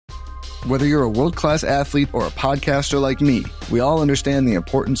Whether you're a world-class athlete or a podcaster like me, we all understand the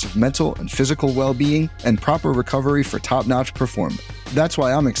importance of mental and physical well-being and proper recovery for top-notch performance. That's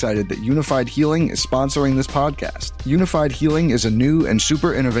why I'm excited that Unified Healing is sponsoring this podcast. Unified Healing is a new and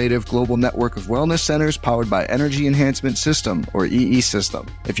super innovative global network of wellness centers powered by Energy Enhancement System, or EE System.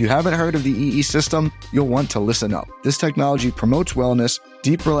 If you haven't heard of the EE System, you'll want to listen up. This technology promotes wellness,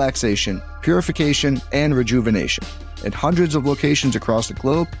 deep relaxation, purification, and rejuvenation. In hundreds of locations across the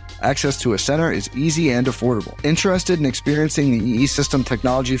globe, access to a center is easy and affordable. Interested in experiencing the EE System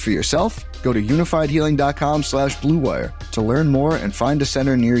technology for yourself? Go to unifiedhealing.com/bluewire to learn more and find a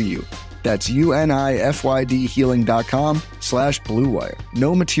center near you. That's unifydhealing.com/bluewire.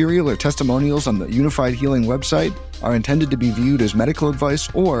 No material or testimonials on the Unified Healing website are intended to be viewed as medical advice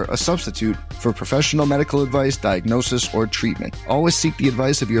or a substitute for professional medical advice, diagnosis, or treatment. Always seek the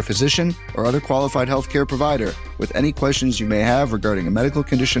advice of your physician or other qualified healthcare provider with any questions you may have regarding a medical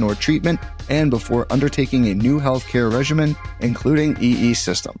condition or treatment and before undertaking a new healthcare regimen, including EE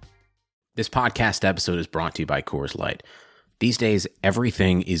System. This podcast episode is brought to you by Coors Light. These days,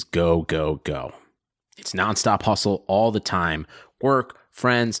 everything is go, go, go. It's nonstop hustle all the time. Work,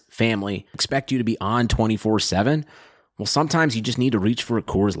 friends, family expect you to be on 24/7. Well, sometimes you just need to reach for a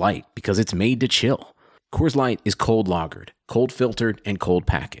Coors Light because it's made to chill. Coors Light is cold lagered, cold filtered, and cold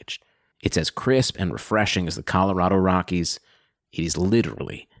packaged. It's as crisp and refreshing as the Colorado Rockies. It is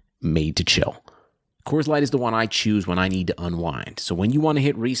literally made to chill. Coors Light is the one I choose when I need to unwind. So when you want to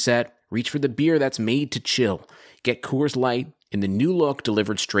hit reset, reach for the beer that's made to chill. Get Coors Light in the new look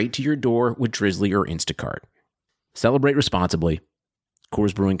delivered straight to your door with Drizzly or Instacart. Celebrate responsibly.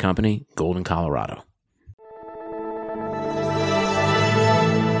 Coors Brewing Company, Golden, Colorado.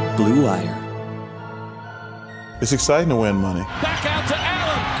 Blue Wire. It's exciting to win money. Back out to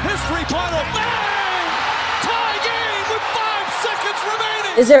Allen. His three-pointer. Bang! Tie game with 5 seconds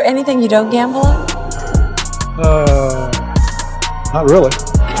remaining. Is there anything you don't gamble on? Not really.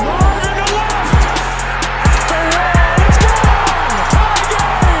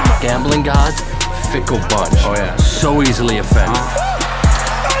 Gambling gods, fickle bunch. Oh yeah. So easily offended.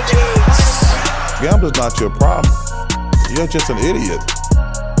 Gambling's not your problem. You're just an idiot.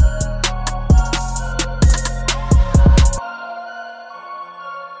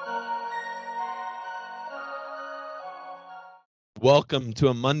 Welcome to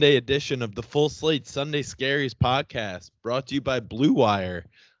a Monday edition of the Full Slate Sunday Scaries podcast, brought to you by Blue Wire.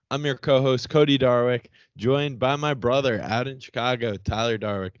 I'm your co-host, Cody Darwick, joined by my brother out in Chicago, Tyler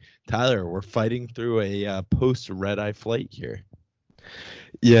Darwick. Tyler, we're fighting through a post-red-eye flight here.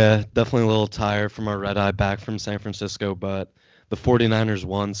 Yeah, definitely a little tired from our red-eye back from San Francisco, but the 49ers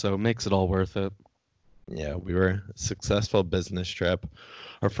won, so it makes it all worth it. Yeah, we were a successful business trip.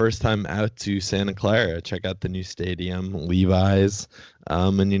 Our first time out to Santa Clara. Check out the new stadium, Levi's.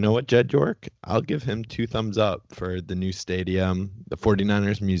 And you know what, Jed York? I'll give him 2 thumbs up for the new stadium. The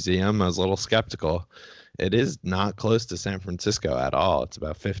 49ers Museum, I was a little skeptical. It is not close to San Francisco at all. It's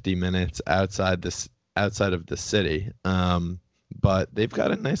about 50 minutes outside of the city. But they've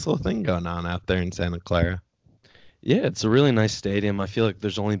got a nice little thing going on out there in Santa Clara. Yeah, it's a really nice stadium. I feel like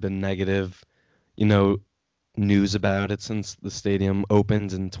there's only been negative, news about it since the stadium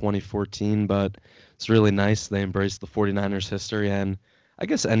opened in 2014, but it's really nice. They embrace the 49ers history, and I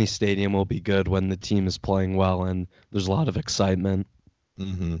guess any stadium will be good when the team is playing well and there's a lot of excitement.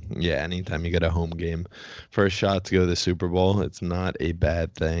 Mm-hmm. Yeah, anytime you get a home game for a shot to go to the Super Bowl, it's not a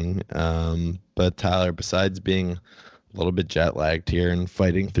bad thing. But Tyler, besides being a little bit jet lagged here and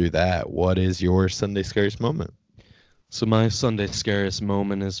fighting through that, what is your Sunday Scariest moment? So my Sunday Scariest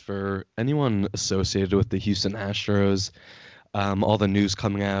moment is for anyone associated with the Houston Astros. All the news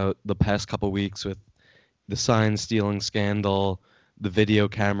coming out the past couple weeks with the sign stealing scandal, the video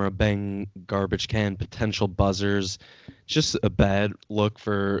camera bang garbage can, potential buzzers. Just a bad look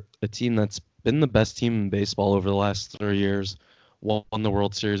for a team that's been the best team in baseball over the last 3 years. Won the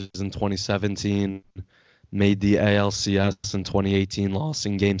World Series in 2017. Made the ALCS in 2018, lost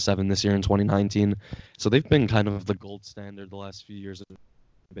in Game 7 this year in 2019. So they've been kind of the gold standard the last few years.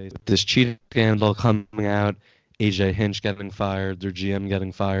 This cheating scandal coming out, AJ Hinch getting fired, their GM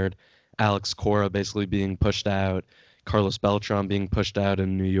getting fired, Alex Cora basically being pushed out, Carlos Beltran being pushed out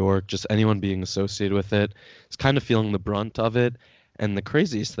in New York, just anyone being associated with it is kind of feeling the brunt of it. And the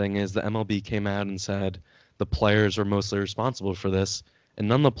craziest thing is the MLB came out and said the players are mostly responsible for this, and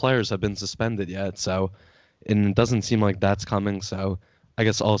none of the players have been suspended yet. And it doesn't seem like that's coming, so I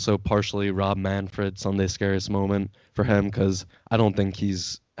guess also partially Rob Manfred, Sunday Scariest moment for him, because I don't think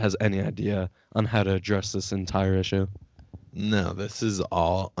has any idea on how to address this entire issue. No, this is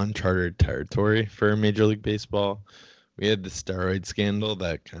all uncharted territory for Major League Baseball. We had the steroid scandal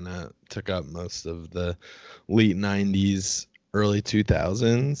that kind of took up most of the late 90s, early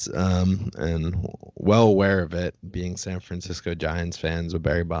 2000s, and well aware of it, being San Francisco Giants fans, with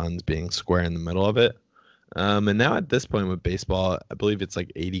Barry Bonds being square in the middle of it. And now at this point with baseball, I believe it's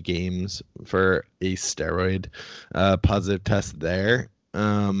like 80 games for a steroid positive test there.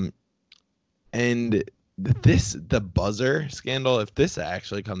 And the buzzer scandal, if this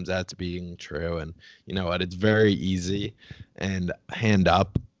actually comes out to being true, and you know what, it's very easy and hand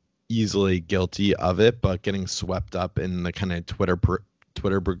up, easily guilty of it, but getting swept up in the kind of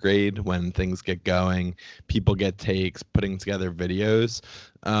Twitter brigade when things get going, people get takes, putting together videos.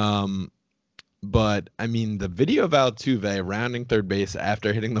 But I mean, the video of Altuve rounding third base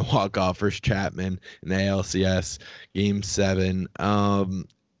after hitting the walk-off versus Chapman in the ALCS Game 7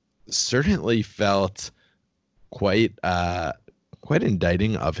 certainly felt quite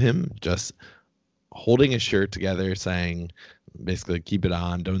indicting of him, just holding his shirt together, saying basically keep it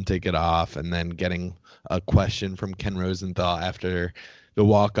on, don't take it off, and then getting a question from Ken Rosenthal after the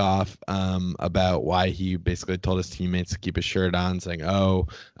walk-off about why he basically told his teammates to keep his shirt on, saying,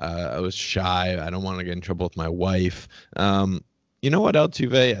 I was shy, I don't want to get in trouble with my wife. You know what,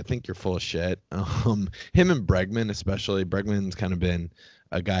 Altuve, I think you're full of shit. Him and Bregman especially. Bregman's kind of been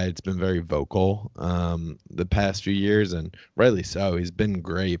a guy that's been very vocal the past few years, and rightly so. He's been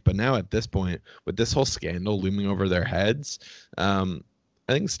great. But now at this point, with this whole scandal looming over their heads,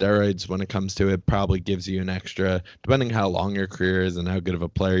 I think steroids, when it comes to it, probably gives you an extra, depending how long your career is and how good of a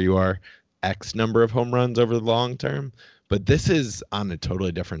player you are, X number of home runs over the long term. But this is on a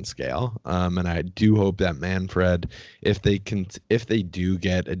totally different scale, and I do hope that Manfred, if they do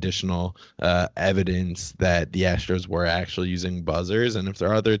get additional evidence that the Astros were actually using buzzers, and if there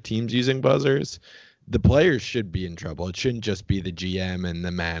are other teams using buzzers, the players should be in trouble. It shouldn't just be the GM and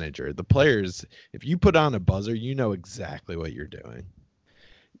the manager. The players, if you put on a buzzer, you know exactly what you're doing.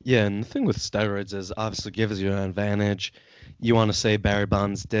 Yeah, and the thing with steroids is obviously gives you an advantage. You want to say Barry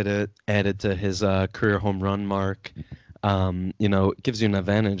Bonds did it, added to his career home run mark. It gives you an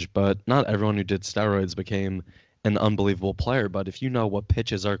advantage, but not everyone who did steroids became an unbelievable player. But if you know what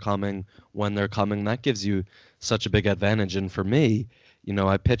pitches are coming, when they're coming, that gives you such a big advantage. And for me,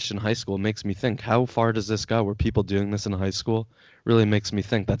 I pitched in high school. It makes me think, how far does this go? Were people doing this in high school? Really makes me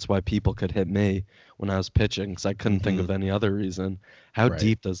think that's why people could hit me when I was pitching, because I couldn't think of any other reason. How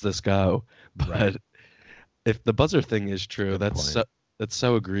deep does this go? But if the buzzer thing is true, that's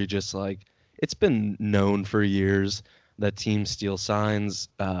so egregious. Like, it's been known for years that teams steal signs.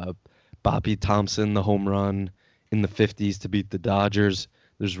 Bobby Thompson, the home run in the 50s to beat the Dodgers,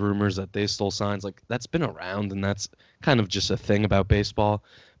 there's rumors that they stole signs. Like, that's been around, and that's kind of just a thing about baseball.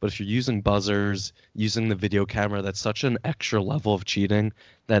 But if you're using buzzers, using the video camera, that's such an extra level of cheating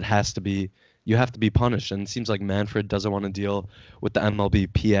that you have to be punished. And it seems like Manfred doesn't want to deal with the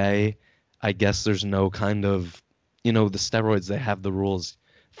MLBPA. I guess there's no kind of, the steroids, they have the rules.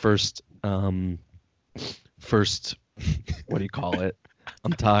 First, what do you call it?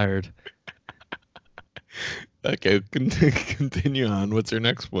 I'm tired. Okay, continue on. What's your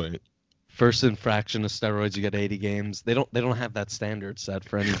next point? First infraction of steroids, you get 80 games. They don't have that standard set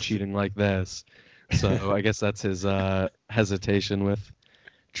for any cheating like this. So I guess that's his hesitation with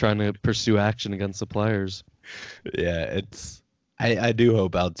trying to pursue action against the players. Yeah, I do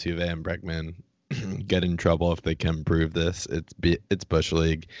hope Altuve and Bregman get in trouble if they can prove this. It's Bush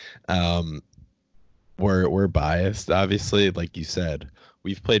League. We're biased, obviously. Like you said,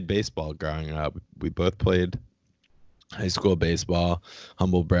 we've played baseball growing up. We both played high school baseball,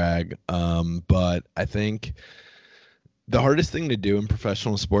 humble brag. But I think the hardest thing to do in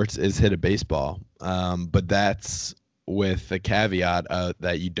professional sports is hit a baseball. But that's with the caveat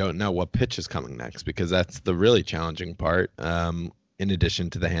that you don't know what pitch is coming next, because that's the really challenging part, in addition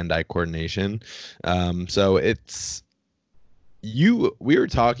to the hand-eye coordination. So we were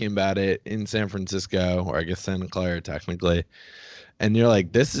talking about it in San Francisco, or I guess Santa Clara technically, and you're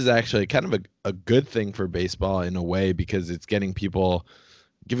like, this is actually kind of a good thing for baseball in a way, because it's giving people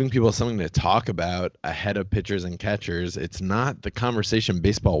something to talk about ahead of pitchers and catchers. It's not the conversation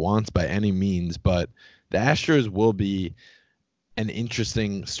baseball wants by any means, but the Astros will be an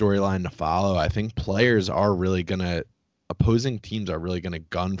interesting storyline to follow. I think opposing teams are really going to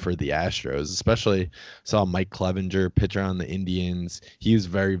gun for the Astros, especially saw Mike Clevenger, pitcher on the Indians. He was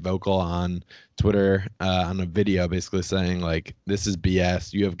very vocal on Twitter on a video basically saying, like, this is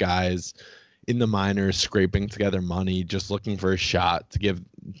BS. You have guys in the minors scraping together money, just looking for a shot to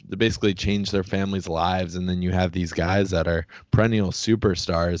basically change their families' lives. And then you have these guys that are perennial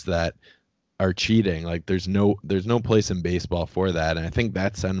superstars that are cheating. Like, there's no place in baseball for that. And I think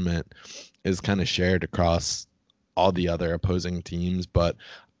that sentiment is kind of shared across all the other opposing teams, but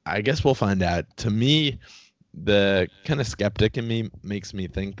I guess we'll find out. To me, the kind of skeptic in me makes me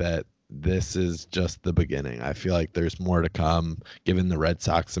think that this is just the beginning. I feel like there's more to come given the Red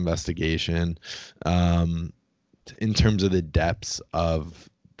Sox investigation, in terms of the depths of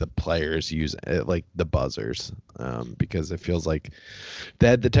the players use like the buzzers, because it feels like they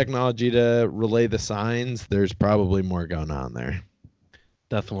had the technology to relay the signs. There's probably more going on there.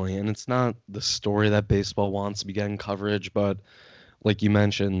 Definitely. And it's not the story that baseball wants to be getting coverage, but like you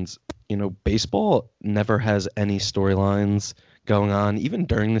mentioned, baseball never has any storylines going on. Even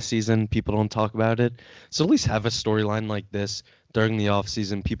during the season, people don't talk about it. So at least have a storyline like this during the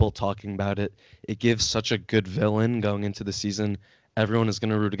offseason, people talking about it. It gives such a good villain going into the season. Everyone is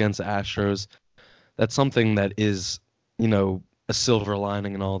going to root against the Astros. That's something that is, a silver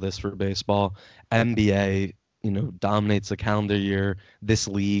lining in all this for baseball. NBA, dominates the calendar year. This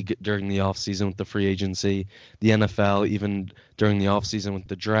league during the offseason with the free agency. The NFL, even during the offseason with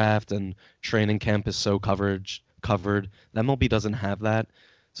the draft and training camp is so covered. The MLB doesn't have that.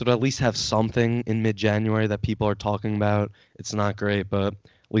 So to at least have something in mid-January that people are talking about, it's not great, but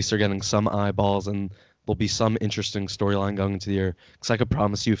at least they're getting some eyeballs and there'll be some interesting storyline going into the year. Because I could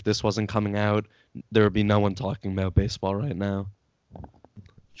promise you if this wasn't coming out, there would be no one talking about baseball right now.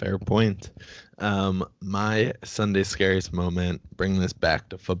 Fair point. My Sunday scariest moment, bringing this back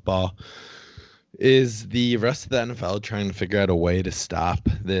to football, is the rest of the NFL trying to figure out a way to stop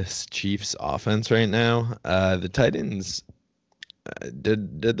this Chiefs offense right now. The Titans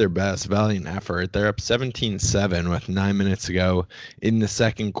did their best, valiant effort. They're up 17-7 with 9 minutes to go in the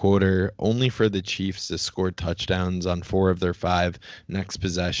second quarter, only for the Chiefs to score touchdowns on 4 of their 5 next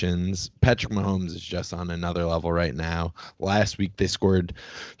possessions. Patrick Mahomes is just on another level right now. Last week they scored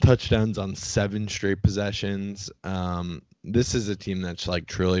touchdowns on 7 straight possessions. This is a team that's like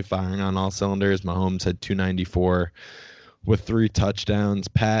truly firing on all cylinders. Mahomes had 294 with 3 touchdowns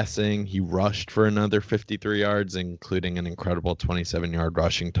passing. He rushed for another 53 yards, including an incredible 27-yard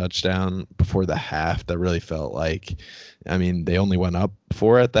rushing touchdown before the half. That really felt like, they only went up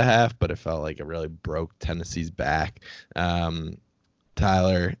 4 at the half, but it felt like it really broke Tennessee's back.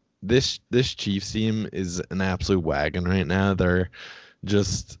 Tyler, this Chiefs team is an absolute wagon right now. They're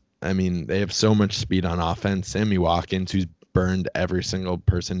just, they have so much speed on offense. Sammy Watkins, who's burned every single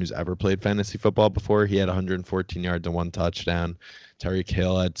person who's ever played fantasy football before. He had 114 yards and 1 touchdown. Tyreek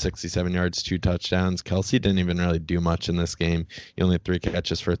Hill had 67 yards, 2 touchdowns. Kelsey didn't even really do much in this game. He only had 3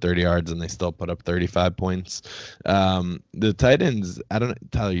 catches for 30 yards, and they still put up 35 points. The Titans,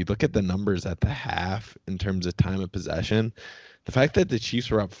 Tyler, you look at the numbers at the half in terms of time of possession. The fact that the Chiefs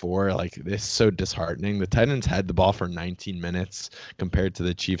were up 4, this is so disheartening. The Titans had the ball for 19 minutes compared to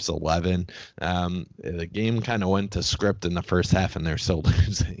the Chiefs 11. The game kind of went to script in the first half, and they're still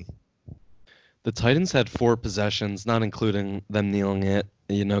losing. The Titans had 4 possessions, not including them kneeling it,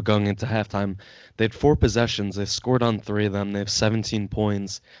 going into halftime. They had 4 possessions. They scored on 3 of them. They have 17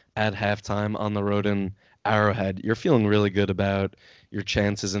 points at halftime on the road in Arrowhead. You're feeling really good about your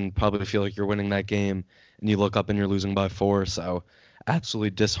chances and probably feel like you're winning that game. And you look up and you're losing by 4, so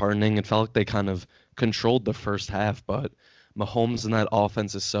absolutely disheartening. It felt like they kind of controlled the first half, but Mahomes and that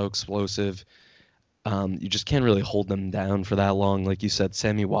offense is so explosive. You just can't really hold them down for that long. Like you said,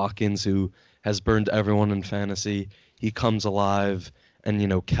 Sammy Watkins, who has burned everyone in fantasy, he comes alive.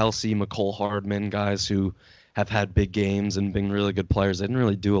 And, Kelsey, McCole Hardman, guys who have had big games and been really good players, they didn't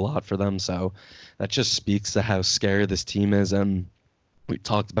really do a lot for them. So that just speaks to how scary this team is. And we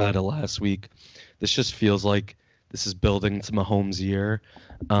talked about it last week. This just feels like this is building to Mahomes' year.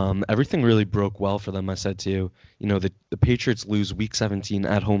 Everything really broke well for them, I said to you. The Patriots lose Week 17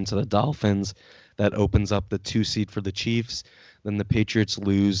 at home to the Dolphins. That opens up the 2 seed for the Chiefs. Then the Patriots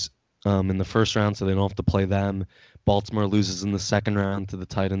lose in the first round, so they don't have to play them. Baltimore loses in the second round to the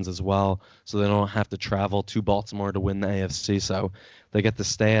Titans as well, so they don't have to travel to Baltimore to win the AFC. So they get to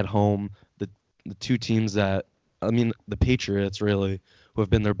stay at home. The 2 teams that, the Patriots really, who have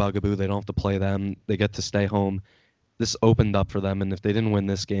been their bugaboo, they don't have to play them. They get to stay home. This opened up for them, and if they didn't win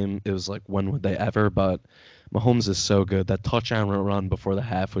this game, it was like, when would they ever? But Mahomes is so good. That touchdown run before the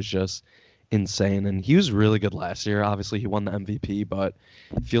half was just insane, and he was really good last year. Obviously, he won the MVP, but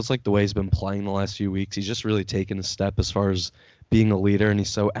it feels like the way he's been playing the last few weeks, he's just really taken a step as far as being a leader, and he's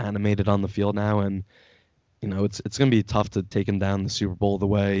so animated on the field now, and it's going to be tough to take him down in the Super Bowl the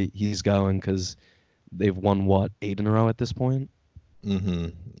way he's going, because they've won, 8 in a row at this point? Mm-hmm.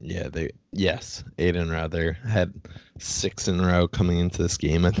 Yeah, 8 in a row. They had 6 in a row coming into this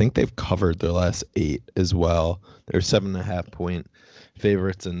game. I think they've covered their last 8 as well. They're 7.5 point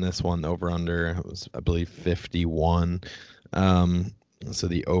favorites in this one. Over under was, I believe, 51. So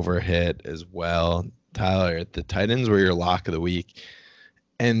the over hit as well. Tyler, the Titans were your lock of the week.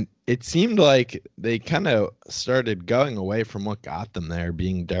 And it seemed like they kind of started going away from what got them there,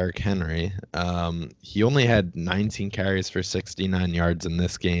 being Derrick Henry. He only had 19 carries for 69 yards in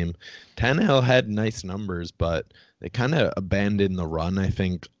this game. Tannehill had nice numbers, but they kind of abandoned the run, I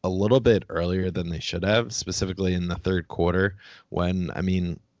think, a little bit earlier than they should have, specifically in the third quarter when,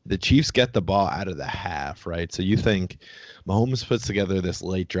 the Chiefs get the ball out of the half, right? So you think Mahomes puts together this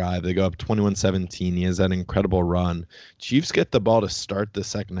late drive. They go up 21-17. He has that incredible run. Chiefs get the ball to start the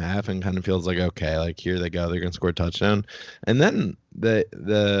second half and kind of feels like, okay, like here they go. They're going to score a touchdown. And then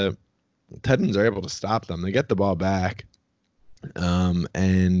the Titans are able to stop them. They get the ball back.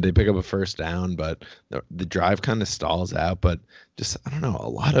 And they pick up a first down, but the drive kind of stalls out. But just, I don't know, a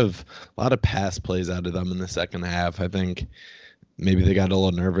lot of pass plays out of them in the second half. I think maybe they got a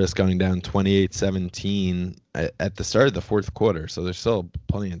little nervous going down 28-17 at the start of the fourth quarter. So there's still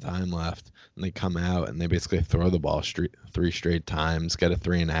plenty of time left. And they come out and they basically throw the ball three straight times, get a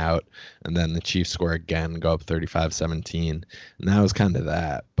 3-and-out, and then the Chiefs score again, go up 35-17. And that was kind of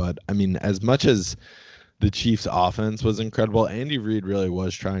that. But, as much as the Chiefs' offense was incredible, Andy Reid really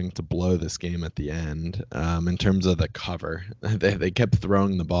was trying to blow this game at the end in terms of the cover. They kept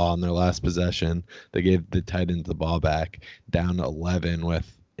throwing the ball on their last possession. They gave the Titans the ball back down 11 with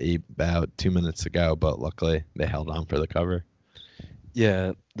about 2 minutes to go, but luckily they held on for the cover.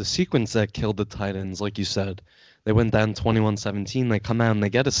 Yeah, the sequence that killed the Titans, like you said, they went down 21-17. They come out and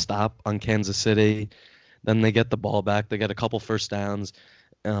they get a stop on Kansas City. Then they get the ball back. They get a couple first downs.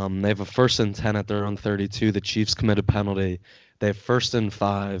 They have a 1st and 10 at their own 32. The Chiefs commit a penalty. They have 1st and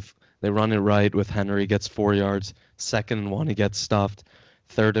 5. They run it right with Henry, gets 4 yards. 2nd and 1, he gets stuffed.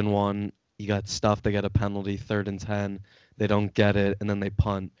 3rd and 1, he got stuffed. They get a penalty. 3rd and 10, they don't get it, and then they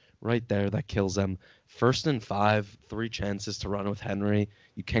punt. Right there, that kills them. 1st and 5, 3 chances to run with Henry.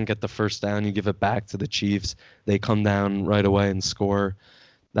 You can't get the first down. You give it back to the Chiefs. They come down right away and score.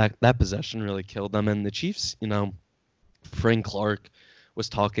 That possession really killed them. And the Chiefs, Frank Clark was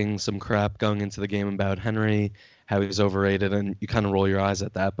talking some crap going into the game about Henry, how he was overrated, and you kind of roll your eyes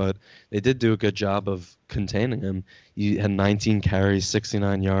at that, but they did do a good job of containing him. He had 19 carries,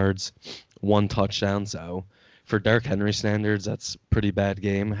 69 yards, 1 touchdown, so for Derrick Henry standards, that's a pretty bad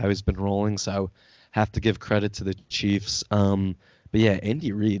game, how he's been rolling, so have to give credit to the Chiefs. But yeah,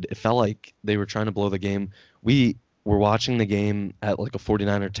 Andy Reid, it felt like they were trying to blow the game. We were watching the game at like a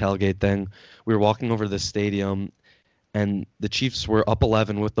 49er tailgate thing. We were walking over to the stadium, and the Chiefs were up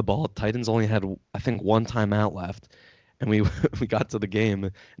 11 with the ball. Titans only had, I think, 1 timeout left. And we got to the game,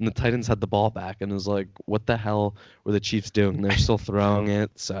 and the Titans had the ball back. And it was like, what the hell were the Chiefs doing? They're still throwing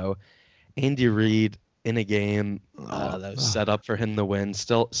it. So Andy Reid in a game that was set up for him to win.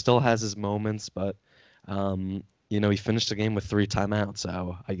 Still has his moments, but, he finished the game with 3 timeouts.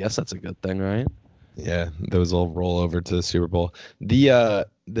 So I guess that's a good thing, right? Yeah, there was a little rollover to the Super Bowl. The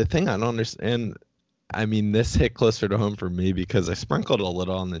thing I don't understand, this hit closer to home for me because I sprinkled a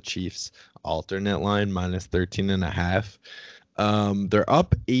little on the Chiefs alternate line, minus 13.5. They're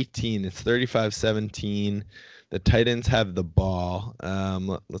up 18. It's 35-17. The Titans have the ball.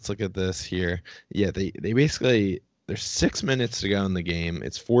 Let's look at this here. Yeah, they basically, there's 6 minutes to go in the game.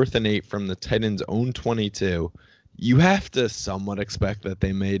 It's 4th and 8 from the Titans' own 22. You have to somewhat expect that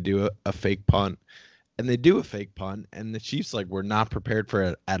they may do a fake punt. And they do a fake punt, and the Chiefs were not prepared for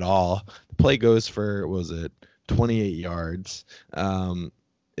it at all. The play goes for 28 yards.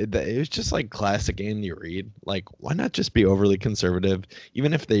 It was just classic Andy Reid. Why not just be overly conservative?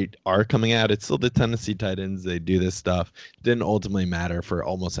 Even if they are coming out, it's still the Tennessee Titans. They do this stuff. It didn't ultimately matter for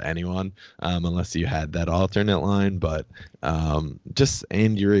almost anyone, unless you had that alternate line. But just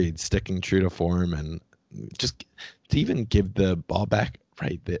Andy Reid sticking true to form and just to even give the ball back.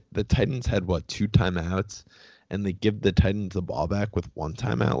 Right, the Titans had 2 timeouts, and they give the Titans the ball back with 1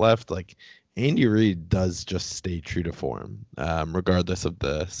 timeout left. Andy Reid does just stay true to form, regardless of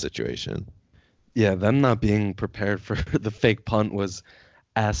the situation. Yeah, them not being prepared for the fake punt was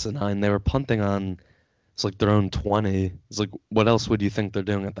asinine. They were punting on their own 20. It's what else would you think they're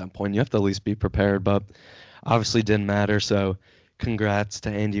doing at that point? You have to at least be prepared, but obviously didn't matter. So congrats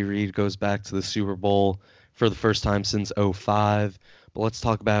to Andy Reid. Goes back to the Super Bowl for the first time since 2005. But let's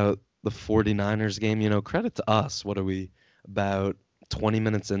talk about the 49ers game. Credit to us. What are we, about 20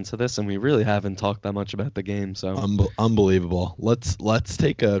 minutes into this, and we really haven't talked that much about the game. So unbelievable. Let's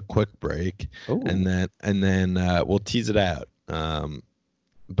take a quick break. Ooh. and then we'll tease it out.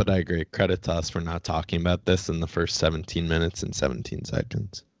 But I agree. Credit to us for not talking about this in the first 17 minutes and 17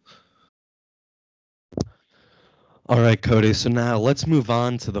 seconds. All right, Cody. So now let's move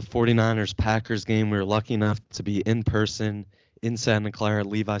on to the 49ers-Packers game. We were lucky enough to be in person in Santa Clara,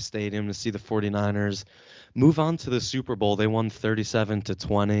 Levi Stadium, to see the 49ers move on to the Super Bowl. They won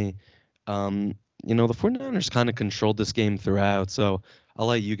 37-20. The 49ers kind of controlled this game throughout, so I'll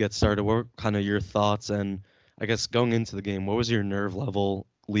let you get started. What were kind of your thoughts? And I guess going into the game, what was your nerve level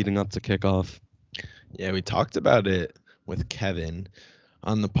leading up to kickoff? Yeah, we talked about it with Kevin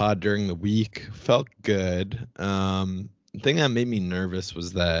on the pod during the week. Felt good. The thing that made me nervous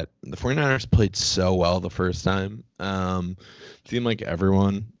was that the 49ers played so well the first time. Seemed like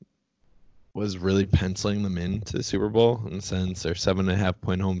everyone was really penciling them into the Super Bowl in the sense they're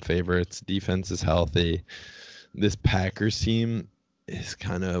 7.5-point home favorites. Defense is healthy. This Packers team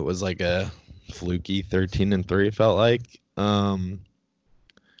was like a fluky 13-3, it felt like.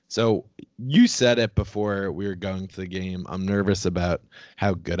 So you said it before we were going to the game. I'm nervous about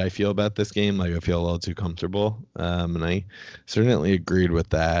how good I feel about this game. Like, I feel a little too comfortable. And I certainly agreed with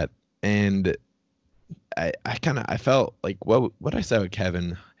that. And I felt like what I said with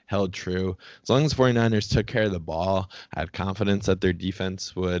Kevin held true. As long as 49ers took care of the ball, I had confidence that their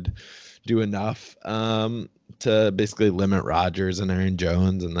defense would do enough to basically limit Rodgers and Aaron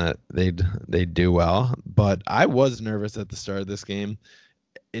Jones, and that they'd do well. But I was nervous at the start of this game.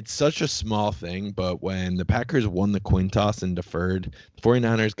 It's such a small thing, but when the Packers won the coin toss and deferred, the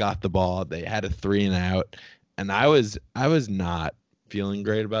 49ers got the ball. They had a 3-and-out, and I was not feeling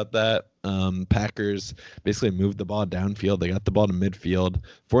great about that. Packers basically moved the ball downfield. They got the ball to midfield.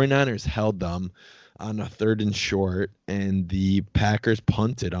 49ers held them on a 3rd and short, and the Packers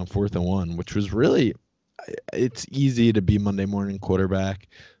punted on 4th and 1, which was really – it's easy to be Monday morning quarterback.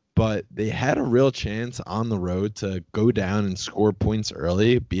 But they had a real chance on the road to go down and score points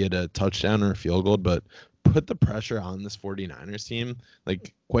early, be it a touchdown or a field goal, but put the pressure on this 49ers team.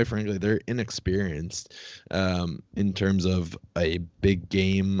 Like, quite frankly, they're inexperienced in terms of a big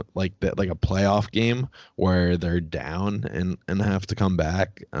game like that, like a playoff game where they're down and have to come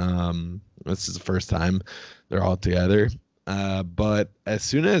back. This is the first time they're all together. But as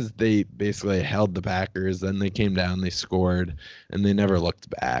soon as they basically held the Packers, then they came down, they scored, and they never looked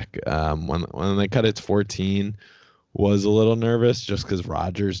back. When they cut it to 14, was a little nervous just because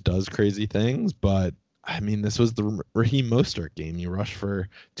Rodgers does crazy things. But, I mean, this was the Raheem Mostert game. He rushed for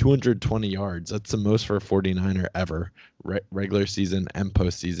 220 yards. That's the most for a 49er ever, regular season and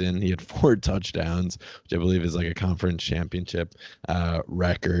postseason. He had 4 touchdowns, which I believe is like a conference championship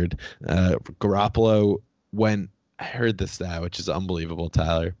record. Garoppolo went... I heard this stat, which is unbelievable,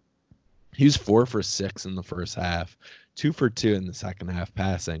 Tyler. He was 4 for 6 in the first half, 2 for 2 in the second half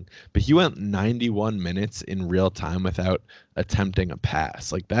passing, but he went 91 minutes in real time without attempting a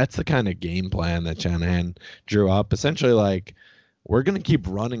pass. Like, that's the kind of game plan that Shanahan drew up. Essentially, like, we're going to keep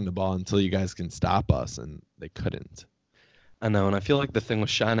running the ball until you guys can stop us, and they couldn't. I know, and I feel like the thing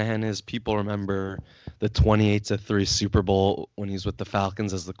with Shanahan is people remember the 28-3 Super Bowl when he was with the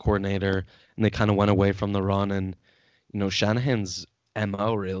Falcons as the coordinator, and they kind of went away from the run. And Shanahan's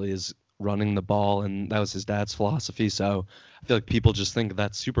MO really is running the ball, and that was his dad's philosophy. So I feel like people just think of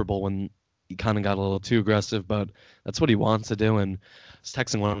that Super Bowl when he kind of got a little too aggressive, but that's what he wants to do. And I was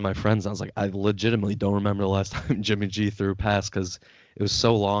texting one of my friends, and I was like, I legitimately don't remember the last time Jimmy G threw a pass because it was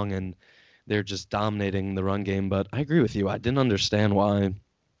so long, and they're just dominating the run game. But I agree with you. I didn't understand why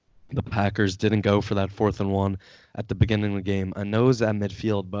the Packers didn't go for that 4th and 1 at the beginning of the game. I know it was at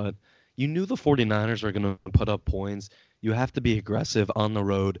midfield, but you knew the 49ers were going to put up points. You have to be aggressive on the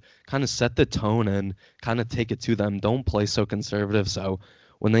road, kind of set the tone and kind of take it to them. Don't play so conservative. So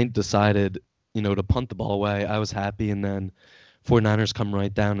when they decided, to punt the ball away, I was happy. And then 49ers come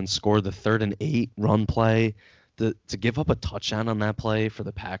right down and score the 3rd and 8 run play. To give up a touchdown on that play for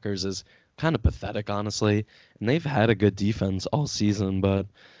the Packers is kind of pathetic, honestly. And they've had a good defense all season, but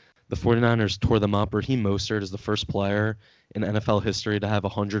the 49ers tore them up. Raheem Mostert is the first player in NFL history to have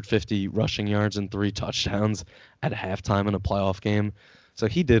 150 rushing yards and 3 touchdowns at halftime in a playoff game. So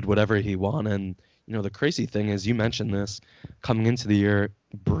he did whatever he wanted. And, the crazy thing is, you mentioned this, coming into the year,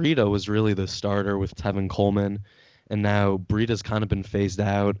 Breida was really the starter with Tevin Coleman. And now Breida's kind of been phased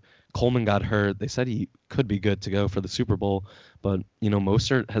out. Coleman got hurt. They said he could be good to go for the Super Bowl. But,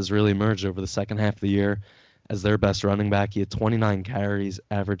 Mostert has really emerged over the second half of the year as their best running back. He had 29 carries,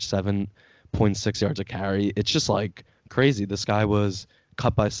 averaged 7.6 yards a carry. It's just like crazy. This guy was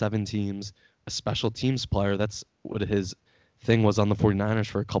cut by 7 teams, a special teams player. That's what his thing was on the 49ers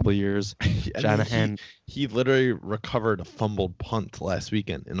for a couple of years. Shanahan, he literally recovered a fumbled punt last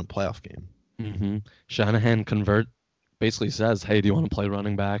weekend in a playoff game. Mm-hmm. Shanahan basically says, hey, do you want to play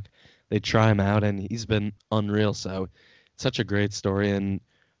running back? They try him out, and he's been unreal. So it's such a great story. And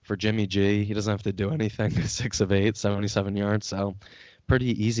for Jimmy G, he doesn't have to do anything. 6 of 8, 77 yards. So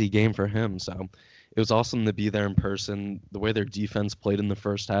pretty easy game for him. So It was awesome to be there in person. The way their defense played in the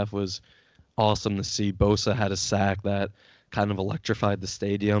first half was awesome to see. Bosa had a sack that kind of electrified the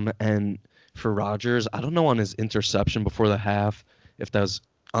stadium. And for Rodgers, I don't know on his interception before the half if that was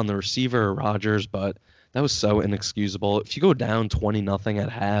on the receiver or Rodgers, but that was so inexcusable. If you go down 20-0 at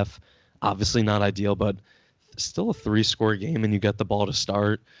half, obviously not ideal, but still a 3-score game and you get the ball to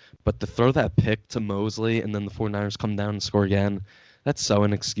start. But to throw that pick to Mosley and then the 49ers come down and score again, that's so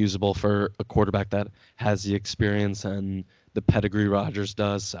inexcusable for a quarterback that has the experience and the pedigree Rodgers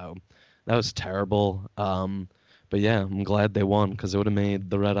does. So that was terrible. But yeah, I'm glad they won because it would have made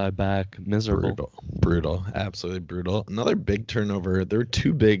the Red Eye back miserable. Brutal, absolutely brutal. Another big turnover. There were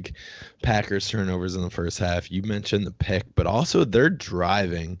 2 big Packers turnovers in the first half. You mentioned the pick, but also they're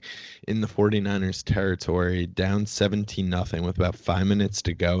driving in the 49ers territory down 17-0 with about 5 minutes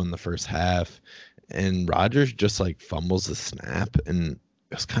to go in the first half. And Rodgers just like fumbles the snap, and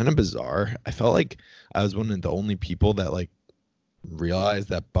it was kind of bizarre. I felt like I was one of the only people that like realized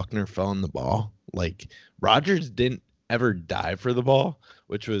that Buckner fell on the ball. Like Rodgers didn't ever dive for the ball,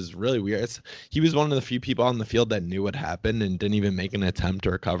 which was really weird. He was one of the few people on the field that knew what happened and didn't even make an attempt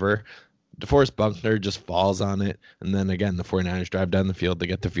to recover. DeForest Buckner just falls on it, and then again the 49ers drive down the field to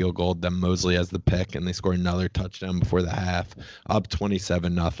get the field goal. Then Mosley has the pick, and they score another touchdown before the half, up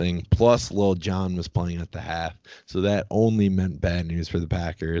 27-0. Plus Lil John was playing at the half, so that only meant bad news for the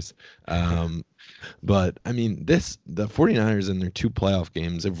Packers. But I mean, the 49ers in their 2 playoff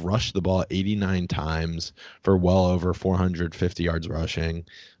games have rushed the ball 89 times for well over 450 yards rushing.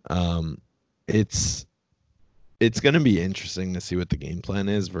 It's going to be interesting to see what the game plan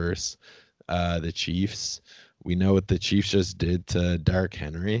is versus the Chiefs. We know what the Chiefs just did to Derrick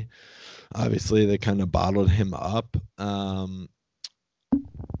Henry. Obviously, they kind of bottled him up. I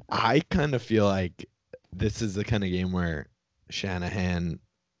kind of feel like this is the kind of game where Shanahan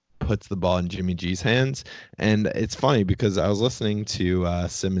puts the ball in Jimmy G's hands. And it's funny because I was listening to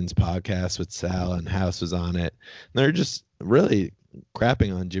Simmons' podcast with Sal, and House was on it. And they're just really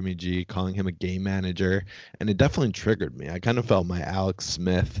crapping on Jimmy G, calling him a game manager, and it definitely triggered me. I kind of felt my Alex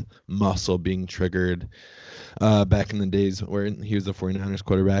Smith muscle being triggered back in the days where he was the 49ers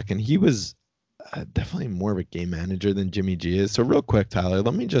quarterback, and he was definitely more of a game manager than Jimmy G is. So real quick, Tyler,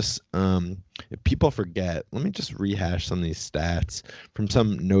 let me just, if people forget, let me just rehash some of these stats from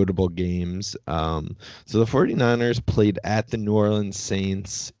some notable games. So the 49ers played at the New Orleans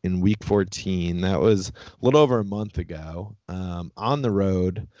Saints in week 14. That was a little over a month ago, on the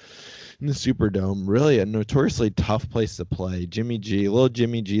road in the Superdome. Really a notoriously tough place to play. Little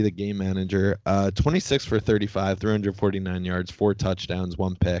Jimmy G, the game manager, 26 for 35, 349 yards, 4 touchdowns,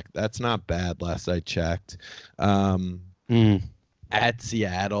 1 pick. That's not bad last I checked. At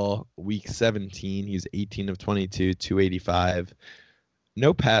Seattle, week 17, he's 18 of 22, 285.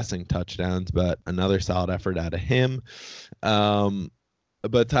 No passing touchdowns, but another solid effort out of him.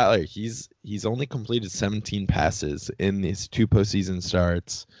 But Tyler, he's only completed 17 passes in these 2 postseason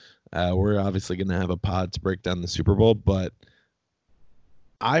starts. We're obviously going to have a pod to break down the Super Bowl, but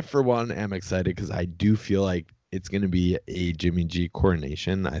I, for one, am excited because I do feel like it's going to be a Jimmy G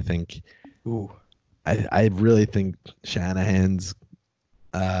coronation. I think, I really think Shanahan's,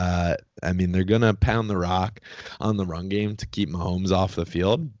 they're going to pound the rock on the run game to keep Mahomes off the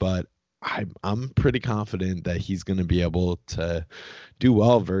field, but I'm pretty confident that he's going to be able to do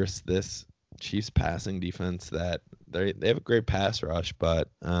well versus this Chiefs passing defense that they have a great pass rush, but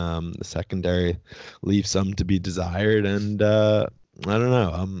the secondary leaves some to be desired. And I don't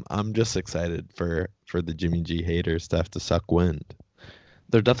know. I'm just excited for the Jimmy G haters to have to suck wind.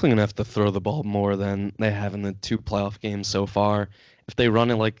 They're definitely going to have to throw the ball more than they have in the 2 playoff games so far. If they run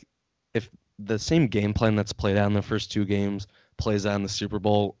it if the same game plan that's played out in the first 2 games plays out in the Super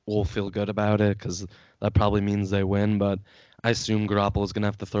Bowl, we'll feel good about it because that probably means they win. But I assume Garoppolo's going to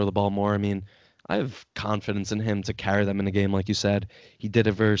have to throw the ball more. I mean, I have confidence in him to carry them in a game like you said. He did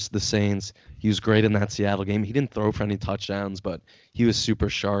it versus the Saints. He was great in that Seattle game. He didn't throw for any touchdowns, but he was super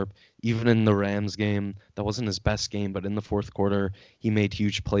sharp. Even in the Rams game, that wasn't his best game, but in the fourth quarter, he made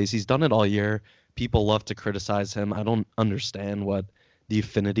huge plays. He's done it all year. People love to criticize him. I don't understand what the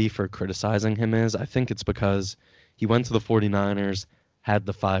affinity for criticizing him is. I think it's because he went to the 49ers, had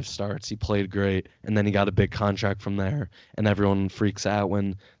the 5 starts, he played great, and then he got a big contract from there, and everyone freaks out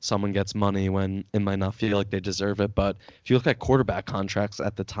when someone gets money when it might not feel like they deserve it. But if you look at quarterback contracts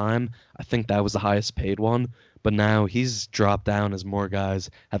at the time, I think that was the highest paid one, but now he's dropped down as more guys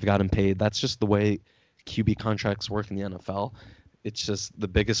have gotten paid. That's just the way QB contracts work in the NFL. It's just the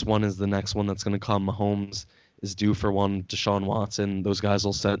biggest one is the next one that's going to come. Mahomes is due for one. Deshaun Watson, those guys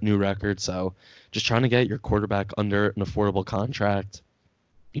will set new records. So just trying to get your quarterback under an affordable contract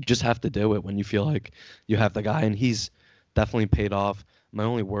You just have to do it when you feel like you have the guy, and he's definitely paid off. My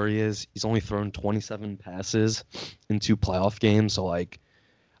only worry is he's only thrown 27 passes in 2 playoff games, so like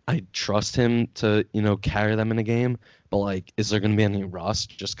I trust him to, carry them in a game, but like is there going to be any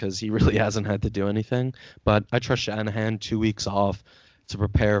rust just cuz he really hasn't had to do anything? But I trust Shanahan 2 weeks off to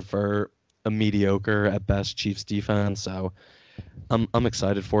prepare for a mediocre at best Chiefs defense, so I'm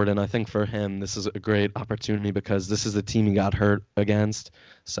excited for it, and I think for him this is a great opportunity because this is the team he got hurt against.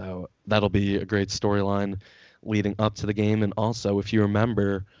 So that'll be a great storyline leading up to the game. And also, if you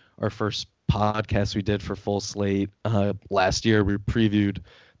remember our first podcast we did for Full Slate last year, we previewed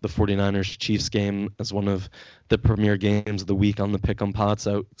the 49ers Chiefs game as one of the premier games of the week on the Pick'em Pod.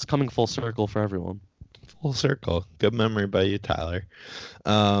 So it's coming full circle for everyone. Full circle. Good memory by you, Tyler.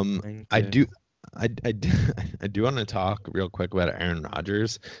 I do want to talk real quick about Aaron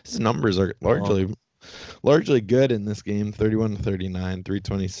Rodgers. His numbers are largely good in this game. 31-39,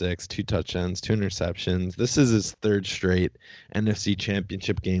 326, 2 touchdowns, 2 interceptions. This is his 3rd straight NFC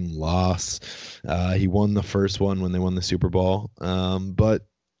Championship game loss. He won the first one when they won the Super Bowl. But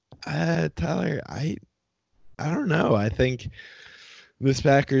Tyler, I don't know. I think this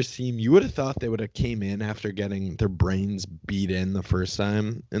Packers team, you would have thought they would have came in after getting their brains beat in the first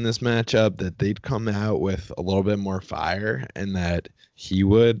time in this matchup, that they'd come out with a little bit more fire and that he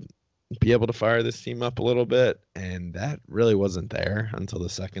would be able to fire this team up a little bit. And that really wasn't there until the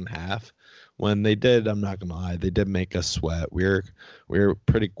second half. When they did, I'm not gonna lie, they did make us sweat. We were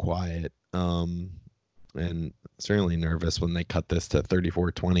pretty quiet and certainly nervous when they cut this to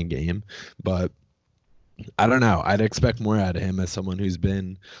 34-20 game. But I don't know. I'd expect more out of him as someone who's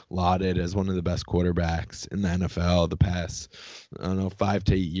been lauded as one of the best quarterbacks in the NFL the past, 5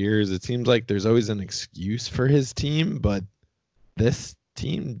 to 8 years. It seems like there's always an excuse for his team, but this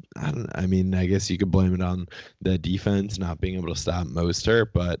team, I guess you could blame it on the defense not being able to stop Mostert,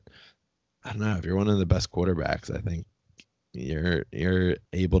 but I don't know. If you're one of the best quarterbacks, I think you're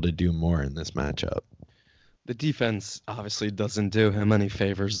able to do more in this matchup. The defense obviously doesn't do him any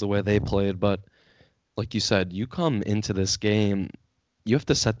favors the way they played, but like you said, you come into this game, you have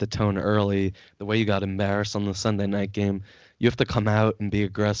to set the tone early. The way you got embarrassed on the Sunday night game, you have to come out and be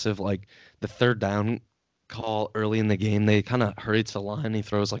aggressive. Like the 3rd down call early in the game, they kind of hurried to the line. He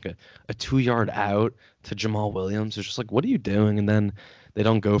throws like a 2-yard out to Jamal Williams. It's just like, what are you doing? And then they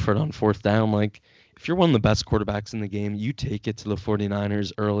don't go for it on 4th down. Like if you're one of the best quarterbacks in the game, you take it to the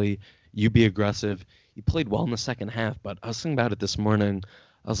 49ers early. You be aggressive. You played well in the second half, but I was thinking about it this morning.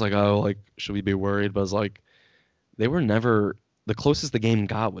 I was like, should we be worried? But I was like, they were never – the closest the game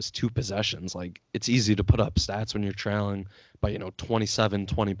got was 2 possessions. Like, it's easy to put up stats when you're trailing by, 27,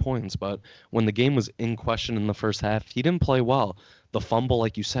 20 points. But when the game was in question in the first half, he didn't play well. The fumble,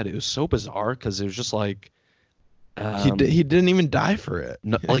 like you said, it was so bizarre because it was just like he didn't even die for it.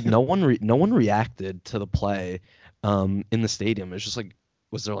 No one reacted to the play in the stadium. It was just like,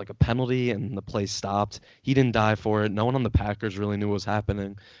 was there like a penalty and the play stopped? He didn't die for it. No one on the Packers really knew what was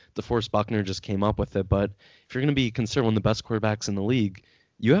happening. DeForest Buckner just came up with it. But if you're going to be considered one of the best quarterbacks in the league,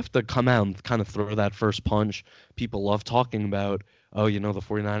 you have to come out and kind of throw that first punch. People love talking about, the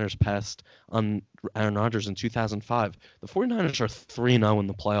 49ers passed on Aaron Rodgers in 2005. The 49ers are 3-0 in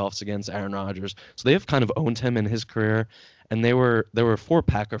the playoffs against Aaron Rodgers. So they have kind of owned him in his career. And there were 4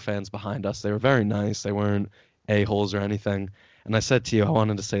 Packer fans behind us. They were very nice. They weren't a-holes or anything. And I said to you, I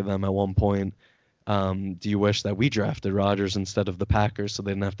wanted to say to them at one point, do you wish that we drafted Rodgers instead of the Packers so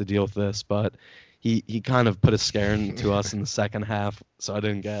they didn't have to deal with this? But he kind of put a scare into us in the second half, so I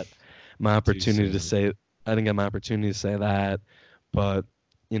didn't get my opportunity to say that. But,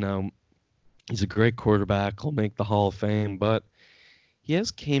 he's a great quarterback. He'll make the Hall of Fame. But he has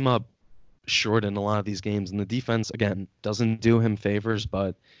came up short in a lot of these games. And the defense, again, doesn't do him favors.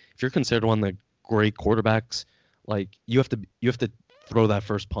 But if you're considered one of the great quarterbacks, like you have to throw that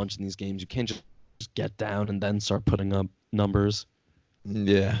first punch in these games. You can't just get down and then start putting up numbers.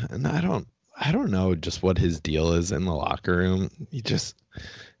 Yeah, and I don't know just what his deal is in the locker room. He just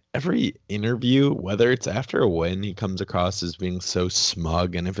every interview, whether it's after a win, he comes across as being so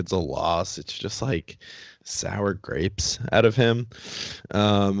smug, and if it's a loss, it's just like sour grapes out of him.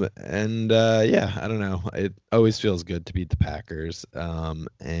 Yeah, I don't know. It always feels good to beat the Packers.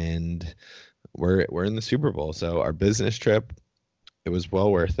 And we're in the Super Bowl, so our business trip, it was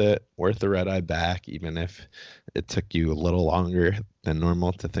well worth it, worth the red eye back, even if it took you a little longer than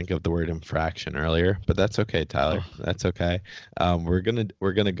normal to think of the word infraction earlier. But that's okay, Tyler. That's okay. We're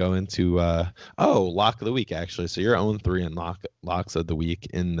gonna go into lock of the week actually. So you're 0-3 in locks of the week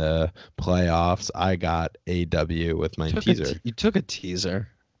in the playoffs. I got AW with my teaser. You took a teaser.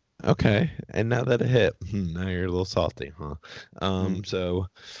 Okay, and now that it hit, now you're a little salty, huh? So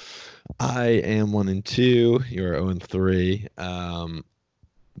I am 1-2. You're 0-3.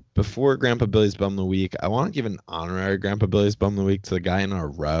 Before Grandpa Billy's Bum of the Week, I want to give an honorary Grandpa Billy's Bum of the Week to the guy in our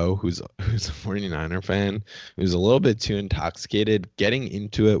row who's a 49er fan, who's a little bit too intoxicated, getting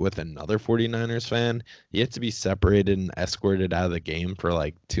into it with another 49ers fan. He had to be separated and escorted out of the game for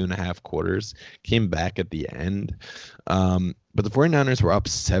like 2.5 quarters. Came back at the end. But the 49ers were up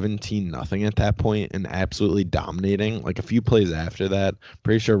 17-0 at that point and absolutely dominating. Like a few plays after that,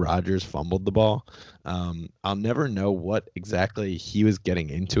 pretty sure Rodgers fumbled the ball. I'll never know what exactly he was getting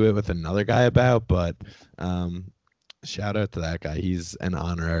into it with another guy about, but shout out to that guy. He's an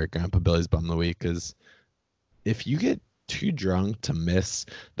honorary Grandpa Billy's Bum of the Week, because if you get too drunk to miss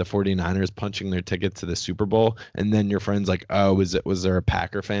the 49ers punching their ticket to the Super Bowl, and then your friend's like, oh, was there a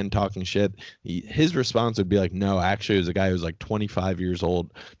Packer fan talking shit? His response would be like, no, actually it was a guy who was like 25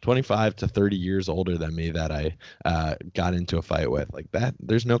 to 30 years older than me that I got into a fight with. Like that,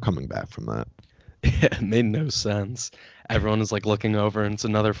 there's no coming back from that. Yeah, it made no sense. Everyone is like looking over and it's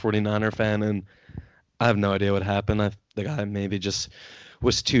another 49er fan, and I have no idea what happened. The guy maybe just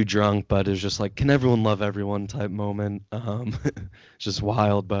was too drunk, but it was just like, can everyone love everyone type moment. Just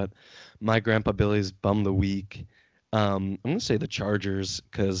wild. But my Grandpa Billy's Bum of the Week, I'm going to say the Chargers,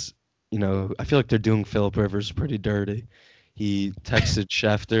 because, I feel like they're doing Phillip Rivers pretty dirty. He texted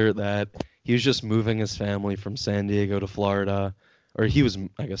Schefter that he was just moving his family from San Diego to Florida, or he was,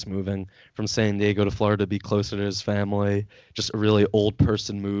 I guess, moving from San Diego to Florida to be closer to his family. Just a really old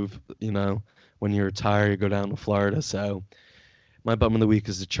person move, when you retire, you go down to Florida. So my Bum of the Week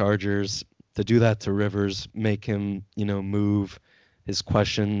is the Chargers. To do that to Rivers, make him, move, his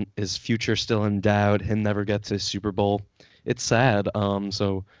future still in doubt, him never get to Super Bowl. It's sad.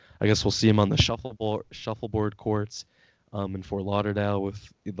 So I guess we'll see him on the shuffleboard courts in Fort Lauderdale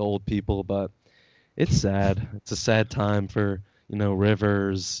with the old people. But it's sad. It's a sad time for,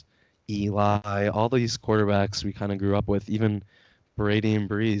 Rivers, Eli, all these quarterbacks we kind of grew up with, even Brady and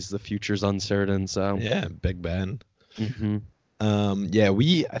Breeze. The future's uncertain. So yeah, Big Ben. Mm-hmm.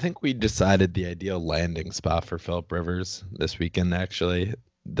 I think we decided the ideal landing spot for Phillip Rivers this weekend. Actually,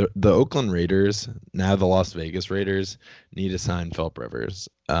 the Oakland Raiders, now the Las Vegas Raiders, need to sign Phillip Rivers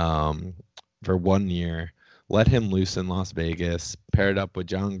for 1 year. Let him loose in Las Vegas, paired up with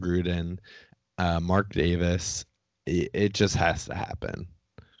John Gruden, Mark Davis. It just has to happen.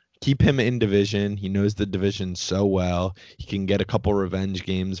 Keep him in division. He knows the division so well. He can get a couple revenge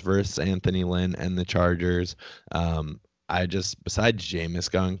games versus Anthony Lynn and the Chargers. Besides Jameis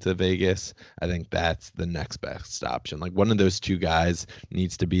going to Vegas, I think that's the next best option. Like one of those two guys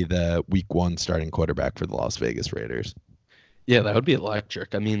needs to be the week 1 starting quarterback for the Las Vegas Raiders. Yeah, that would be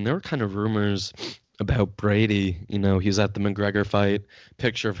electric. I mean, there were kind of rumors about Brady. He was at the McGregor fight.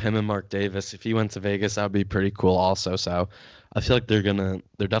 Picture of him and Mark Davis. If he went to Vegas, that would be pretty cool also. So I feel like they're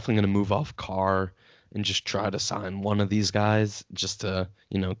definitely gonna move off Carr and just try to sign one of these guys just to,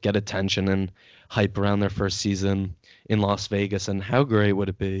 get attention and hype around their first season in Las Vegas. And how great would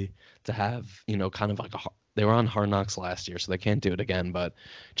it be to have, kind of like they were on Hard Knocks last year, so they can't do it again, but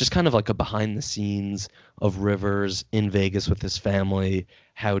just kind of like a behind the scenes of Rivers in Vegas with his family,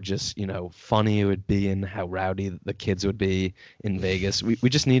 how just, funny it would be and how rowdy the kids would be in Vegas. We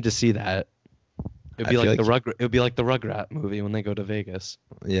just need to see that. It would be like the Rugrat movie when they go to Vegas.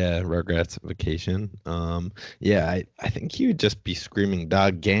 Yeah, Rugrats Vacation. I think he would just be screaming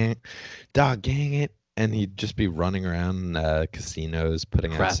dog gang it, and he'd just be running around casinos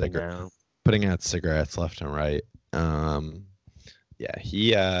putting out cigarettes left and right.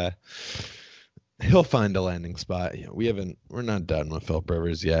 He'll find a landing spot. We're not done with Phillip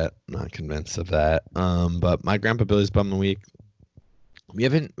Rivers yet. Not convinced of that. But my Grandpa Billy's Bum of the Week. We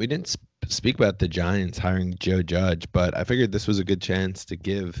didn't speak about the Giants hiring Joe Judge, but I figured this was a good chance to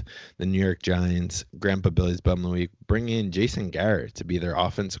give the New York Giants Grandpa Billy's Bum of the Week. Bring in Jason Garrett to be their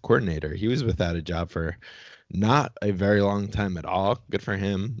offensive coordinator. He was without a job for not a very long time at all. Good for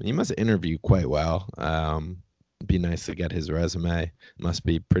him. He must interview quite well. Be nice to get his resume. Must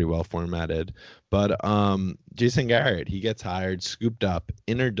be pretty well formatted. But Jason Garrett, he gets hired, scooped up,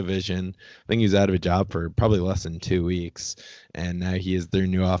 interdivision. I think he's out of a job for probably less than 2 weeks, and now he is their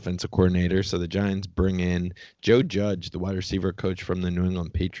new offensive coordinator. So the Giants bring in Joe Judge, the wide receiver coach from the New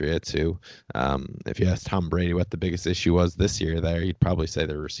England Patriots, who, if you ask Tom Brady what the biggest issue was this year there, he'd probably say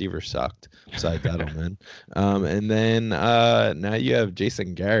the receiver sucked, besides Edelman. And then now you have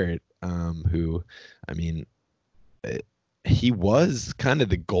Jason Garrett, who, I mean, he was kind of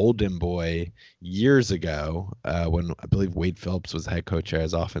the golden boy years ago when I believe Wade Phillips was head coach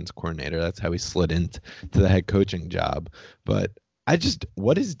as offense coordinator. That's how he slid into the head coaching job. But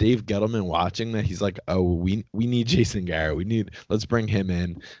what is Dave Gettleman watching that he's like, oh, we need Jason Garrett. Let's bring him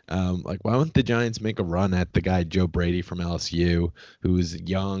in. Like, why wouldn't the Giants make a run at the guy Joe Brady from LSU, who's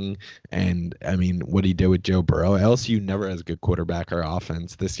young? And I mean, what he did with Joe Burrow. LSU never has a good quarterback or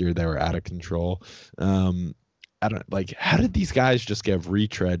offense. This year they were out of control. I don't like, how did these guys just get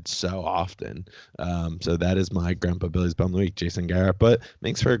retread so often? So that is my Grandpa Billy's Bum of the Week, Jason Garrett, but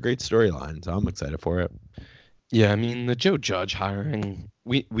makes for a great storyline. So I'm excited for it. Yeah, I mean, the Joe Judge hiring,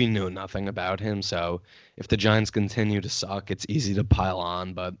 we knew nothing about him, so if the Giants continue to suck, it's easy to pile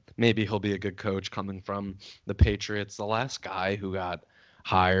on, but maybe he'll be a good coach coming from the Patriots. The last guy who got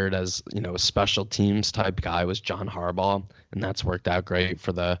hired as, a special teams type guy was John Harbaugh, and that's worked out great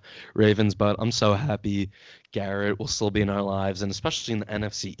for the Ravens, but I'm so happy Garrett will still be in our lives, and especially in the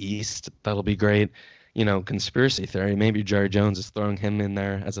NFC East, that'll be great. Conspiracy theory, maybe Jerry Jones is throwing him in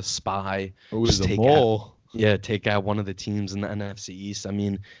there as a spy. Oh, he's a mole. Take out one of the teams in the NFC East. I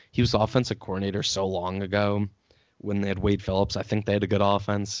mean, he was offensive coordinator so long ago when they had Wade Phillips. I think they had a good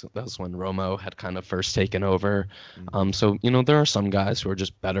offense. That was when Romo had kind of first taken over. So, there are some guys who are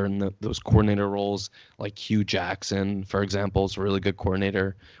just better in those coordinator roles, like Hugh Jackson, for example, is a really good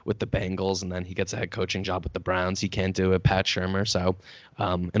coordinator with the Bengals, and then he gets a head coaching job with the Browns. He can't do it. Pat Shurmur. So,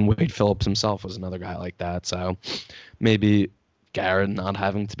 and Wade Phillips himself was another guy like that. So maybe Garrett not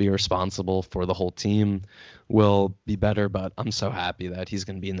having to be responsible for the whole team will be better, but I'm so happy that he's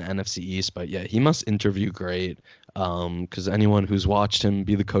going to be in the NFC East. But yeah, he must interview great, because anyone who's watched him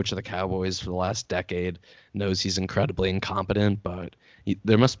be the coach of the Cowboys for the last decade knows he's incredibly incompetent, but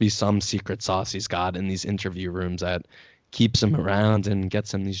there must be some secret sauce he's got in these interview rooms that keeps him around and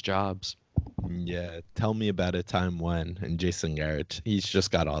gets him these jobs. Yeah, tell me about a time when, and Jason Garrett, he's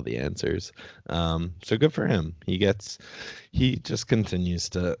just got all the answers. So good for him. He just continues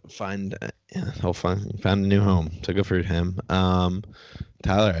to find a new home. So good for him.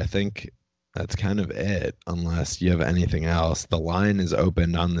 Tyler, I think that's kind of it, unless you have anything else. The line is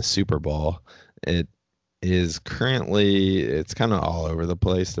opened on the Super Bowl. It is currently, it's kind of all over the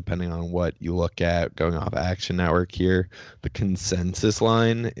place depending on what you look at. Going off Action Network here, the consensus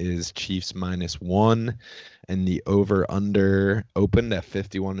line is Chiefs -1, and the over-under opened at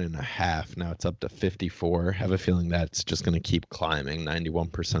 51.5. Now it's up to 54. Have a feeling that's just going to keep climbing.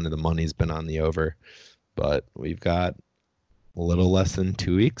 91% of the money's been on the over, but we've got a little less than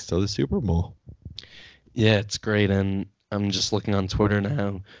 2 weeks till the Super Bowl. Yeah, it's great, and I'm just looking on Twitter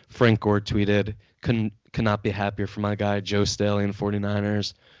now. Frank Gore tweeted, cannot be happier for my guy Joe Staley and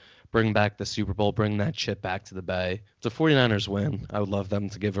 49ers. Bring back the Super Bowl, bring that chip back to the Bay. If the 49ers win, I would love them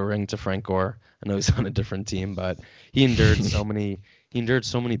to give a ring to Frank Gore. I know he's on a different team, but he endured so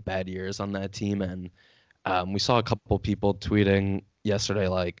many bad years on that team, and we saw a couple people tweeting yesterday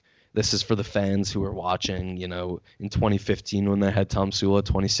like, this is for the fans who were watching, in 2015 when they had Tom Sula,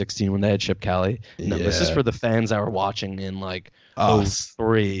 2016 when they had Chip Kelly. No, This is for the fans that were watching in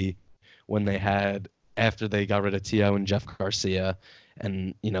 2003 when they had, after they got rid of T.O. and Jeff Garcia,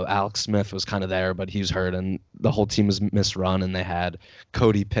 and Alex Smith was kind of there, but he was hurt, and the whole team was misrun, and they had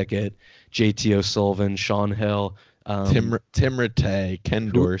Cody Pickett, J.T. O'Sullivan, Sean Hill, Tim Rattay, Ken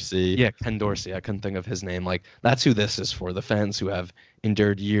Dorsey. Yeah, Ken Dorsey. I couldn't think of his name. Like, that's who this is for, the fans who have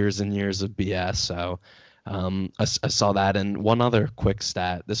endured years and years of BS. So I saw that. And one other quick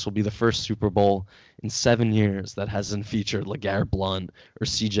stat. This will be the first Super Bowl in 7 years that hasn't featured LeGarrette Blount or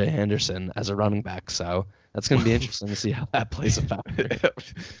C.J. Henderson as a running back. So that's going to be interesting to see how that plays a factor.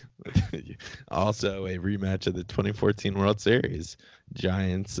 Also, a rematch of the 2014 World Series,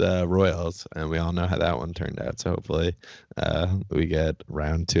 Giants Royals, and we all know how that one turned out. So hopefully we get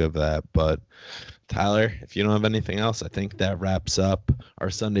round 2 of that. But Tyler, if you don't have anything else, I think that wraps up our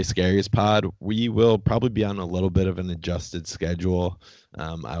Sunday Scaries pod. We will probably be on a little bit of an adjusted schedule.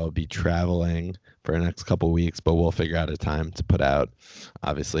 I will be traveling for the next couple weeks, but we'll figure out a time to put out,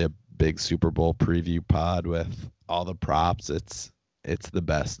 obviously, a big Super Bowl preview pod with all the props. It's the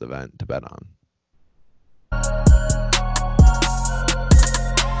best event to bet on.